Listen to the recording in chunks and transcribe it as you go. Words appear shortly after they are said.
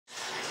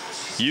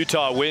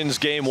Utah wins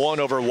game 1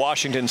 over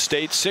Washington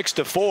State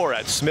 6-4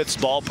 at Smith's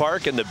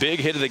Ballpark, and the big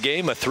hit of the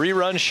game, a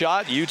 3-run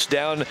shot. Utes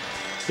down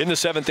in the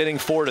 7th inning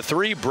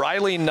 4-3.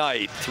 Briley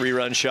Knight,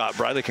 3-run shot.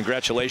 Briley,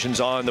 congratulations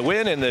on the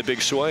win and the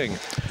big swing.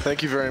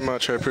 Thank you very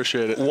much. I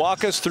appreciate it.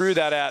 Walk us through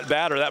that at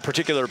bat or that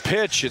particular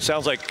pitch. It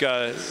sounds like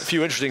a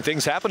few interesting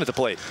things happened at the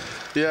plate.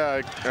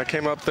 Yeah, I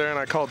came up there and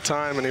I called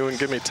time and he wouldn't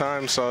give me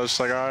time, so I was just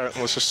like, all right,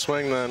 let's just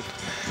swing then.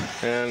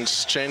 And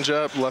just change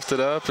up, left it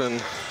up, and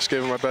just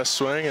gave him my best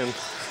swing, and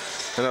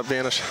ended up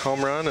being a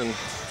home run and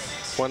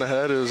went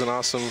ahead. It was an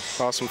awesome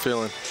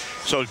feeling.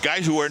 So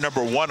guys who wear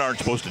 #1 aren't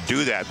supposed to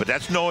do that, but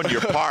that's knowing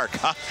your park.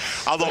 Huh?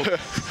 Although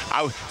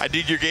I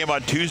did your game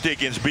on Tuesday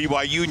against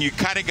BYU, and you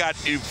kind of got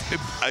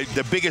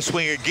the biggest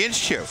swing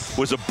against you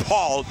was a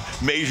ball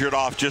measured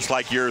off just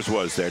like yours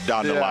was there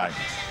down the line.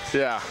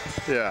 Yeah.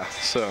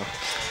 So,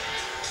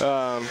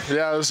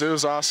 yeah, it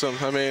was awesome.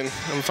 I mean,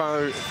 I'm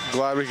finally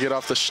glad we get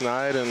off the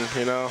schneid, and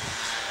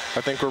I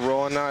think we're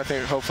rolling now. I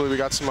think hopefully we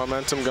got some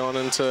momentum going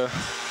into the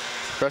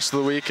rest of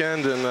the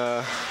weekend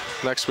and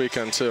next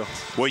weekend too.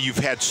 Well, you've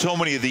had so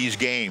many of these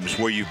games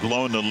where you've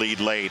blown the lead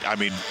late. I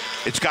mean,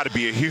 it's got to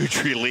be a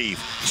huge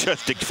relief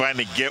just to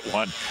finally get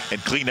one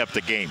and clean up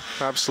the game.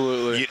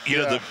 Absolutely. You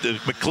know, the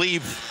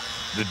McLeave,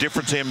 the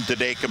difference in him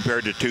today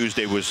compared to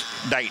Tuesday was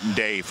night and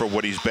day for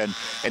what he's been.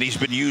 And he's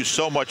been used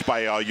so much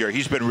by all year.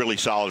 He's been really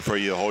solid for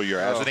you the whole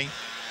year, hasn't he?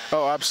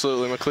 Oh,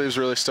 absolutely. McLeave's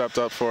really stepped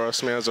up for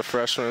us. I mean, as a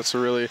freshman, he's a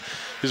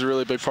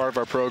really big part of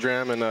our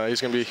program, and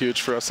he's going to be huge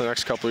for us the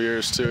next couple of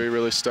years too. He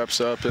really steps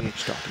up, and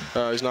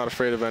he's not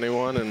afraid of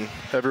anyone, and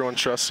everyone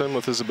trusts him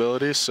with his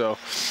abilities. So,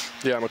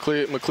 yeah,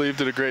 McLeave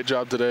did a great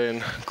job today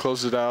and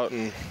closed it out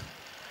and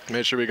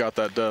made sure we got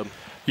that dub.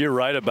 You're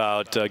right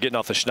about getting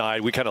off the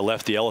schneid. We kind of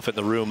left the elephant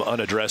in the room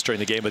unaddressed during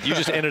the game, but you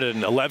just ended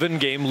an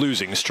 11-game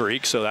losing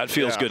streak, so that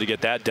feels good to get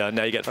that done.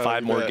 Now you got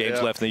 5 more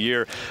games left in the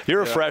year.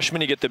 You're a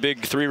freshman. You get the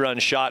big 3-run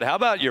shot. How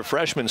about your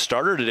freshman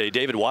starter today?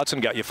 David Watson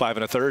got you 5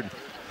 1/3.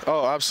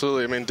 Oh,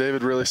 absolutely. I mean,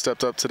 David really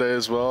stepped up today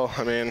as well.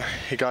 I mean,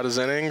 he got his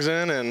innings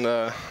in, and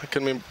I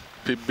couldn't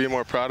be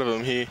more proud of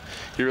him. He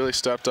really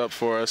stepped up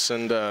for us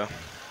and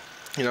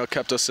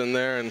kept us in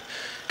there, and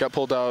got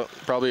pulled out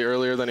probably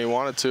earlier than he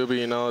wanted to, but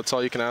that's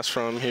all you can ask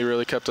from him. He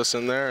really kept us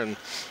in there and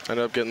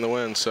ended up getting the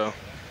win. So,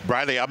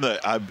 Briley, I've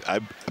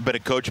been a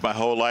coach my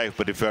whole life,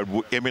 but if I'd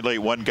emulate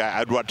one guy,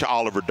 I'd watch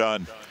Oliver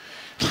Dunn.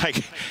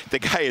 Like, the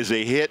guy is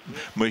a hit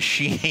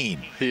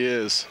machine. He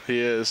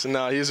is.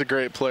 No, he's a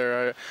great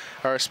player.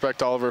 I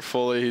respect Oliver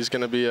fully. He's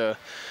going to be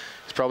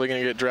he's probably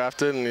going to get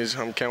drafted, and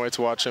I can't wait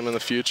to watch him in the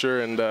future.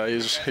 And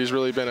he's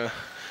really been a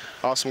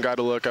awesome guy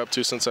to look up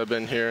to since I've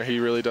been here. He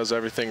really does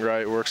everything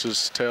right, works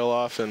his tail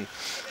off, and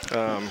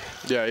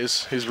yeah,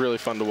 he's really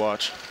fun to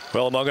watch.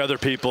 Well, among other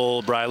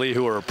people, Briley,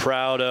 who are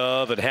proud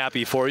of and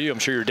happy for you, I'm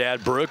sure your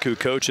dad, Brooke, who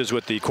coaches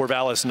with the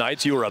Corvallis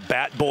Knights, you were a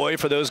bat boy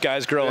for those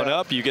guys growing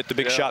up. You get the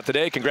big shot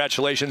today.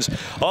 Congratulations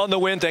on the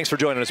win. Thanks for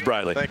joining us,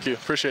 Briley. Thank you.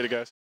 Appreciate it,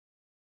 guys.